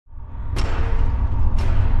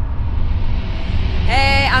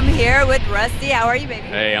here with Rusty. How are you, baby?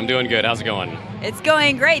 Hey, I'm doing good. How's it going? It's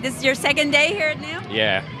going great. This is your second day here at NAMM?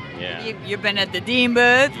 Yeah. You've been at the Dean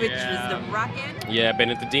booth, which was the rockin'. Yeah,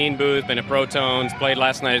 been at the Dean booth, been at Protones, played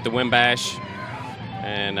last night at the Wim Bash,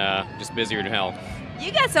 and just busier than hell.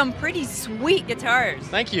 You got some pretty sweet guitars.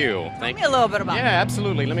 Thank you. Tell me a little bit about them. Yeah,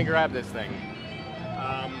 absolutely. Let me grab this thing.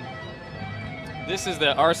 This is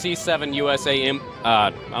the RC7 USA,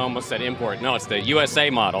 I almost said import. No, it's the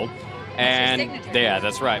USA model. And yeah,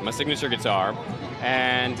 that's right, my signature guitar.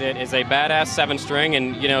 And it is a badass 7-string,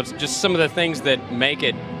 and you know, it's just some of the things that make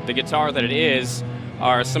it the guitar that it is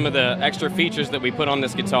are some of the extra features that we put on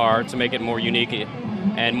this guitar to make it more unique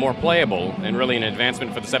and more playable, and really an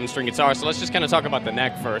advancement for the 7-string guitar. So let's just kind of talk about the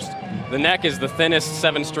neck first. The neck is the thinnest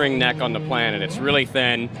 7-string neck on the planet. It's really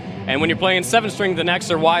thin, and when you're playing 7-string, the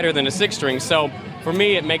necks are wider than a 6-string. So for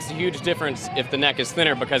me, it makes a huge difference if the neck is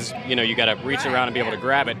thinner, because you know, you got to reach around and be able to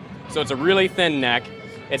grab it. So it's a really thin neck.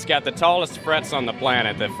 It's got the tallest frets on the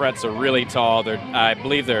planet. The frets are really tall. I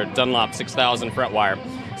believe they're Dunlop 6000 fret wire.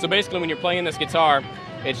 So basically, when you're playing this guitar,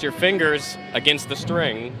 it's your fingers against the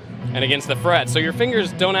string and against the fret. So your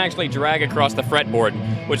fingers don't actually drag across the fretboard,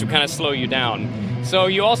 which will kind of slow you down. So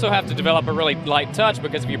you also have to develop a really light touch,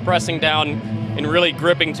 because if you're pressing down and really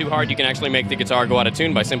gripping too hard, you can actually make the guitar go out of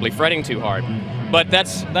tune by simply fretting too hard. But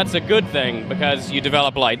that's a good thing, because you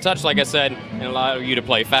develop light touch, like I said, and allow you to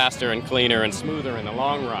play faster and cleaner and smoother in the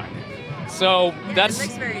long run. So that's it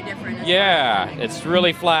looks very different. Yeah, it's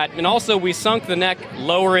really flat. And also we sunk the neck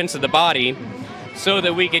lower into the body so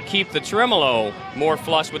that we could keep the tremolo more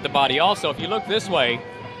flush with the body. Also, if you look this way,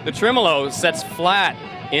 the tremolo sets flat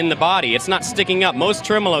in the body. It's not sticking up. Most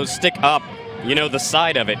tremolos stick up, you know, the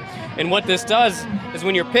side of it. And what this does is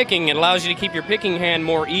when you're picking, it allows you to keep your picking hand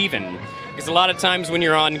more even. Because a lot of times when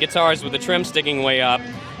you're on guitars with the trim sticking way up,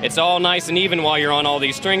 it's all nice and even while you're on all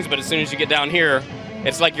these strings, but as soon as you get down here,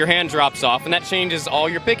 it's like your hand drops off, and that changes all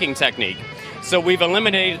your picking technique. So we've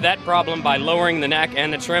eliminated that problem by lowering the neck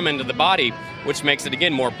and the trim into the body, which makes it,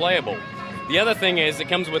 again, more playable. The other thing is it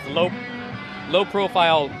comes with low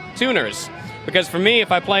profile tuners, because for me,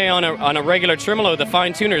 if I play on a regular tremolo, the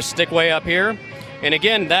fine tuners stick way up here. And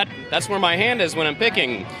again, that's where my hand is when I'm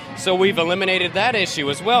picking. So we've eliminated that issue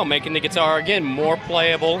as well, making the guitar, again, more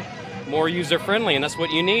playable, more user-friendly, and that's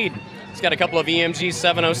what you need. It's got a couple of EMG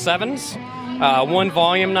 707s, one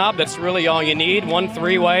volume knob, that's really all you need, one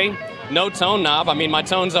 3-way, no tone knob. I mean, my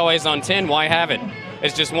tone's always on 10, why have it?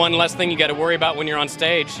 It's just one less thing you got to worry about when you're on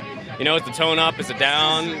stage. You know, is the tone up, is it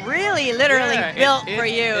down? It's really, literally built for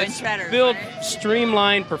you in Shredders, built, right?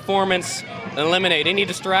 Streamlined performance, eliminate any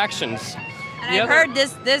distractions. And I've heard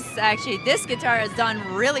this guitar has done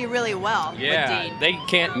really, really well with Dean. They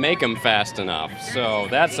can't make them fast enough, so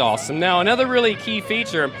that's awesome. Now, another really key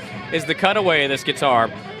feature is the cutaway of this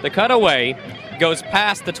guitar. The cutaway goes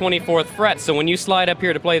past the 24th fret, so when you slide up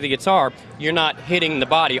here to play the guitar, you're not hitting the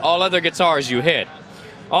body. All other guitars you hit.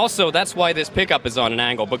 Also, that's why this pickup is on an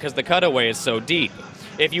angle, because the cutaway is so deep.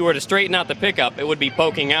 If you were to straighten out the pickup, it would be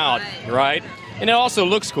poking out, right? And it also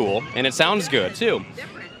looks cool, and it sounds good, too.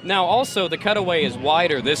 Now, also, the cutaway is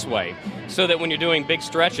wider this way, so that when you're doing big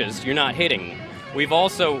stretches, you're not hitting. We've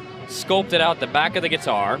also sculpted out the back of the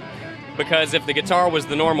guitar, because if the guitar was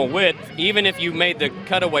the normal width, even if you made the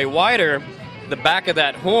cutaway wider, the back of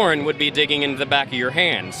that horn would be digging into the back of your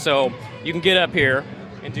hand. So you can get up here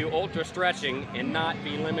and do ultra stretching and not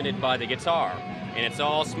be limited by the guitar. And it's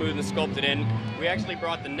all smooth and sculpted in. We actually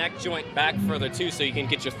brought the neck joint back further too, so you can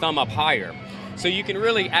get your thumb up higher. So you can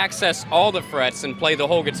really access all the frets and play the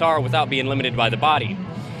whole guitar without being limited by the body.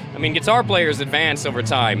 I mean, guitar players advance over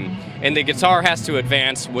time, and the guitar has to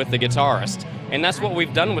advance with the guitarist. And that's what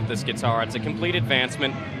we've done with this guitar. It's a complete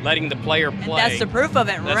advancement, letting the player play. And that's the proof of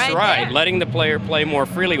it, That's right, letting the player play more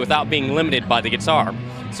freely without being limited by the guitar.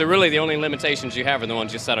 So really, the only limitations you have are the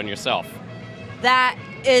ones you set on yourself. That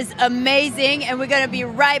is amazing, and we're going to be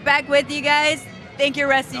right back with you guys. Thank you,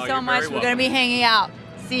 Rusty, so much. We're going to be hanging out.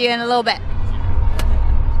 See you in a little bit.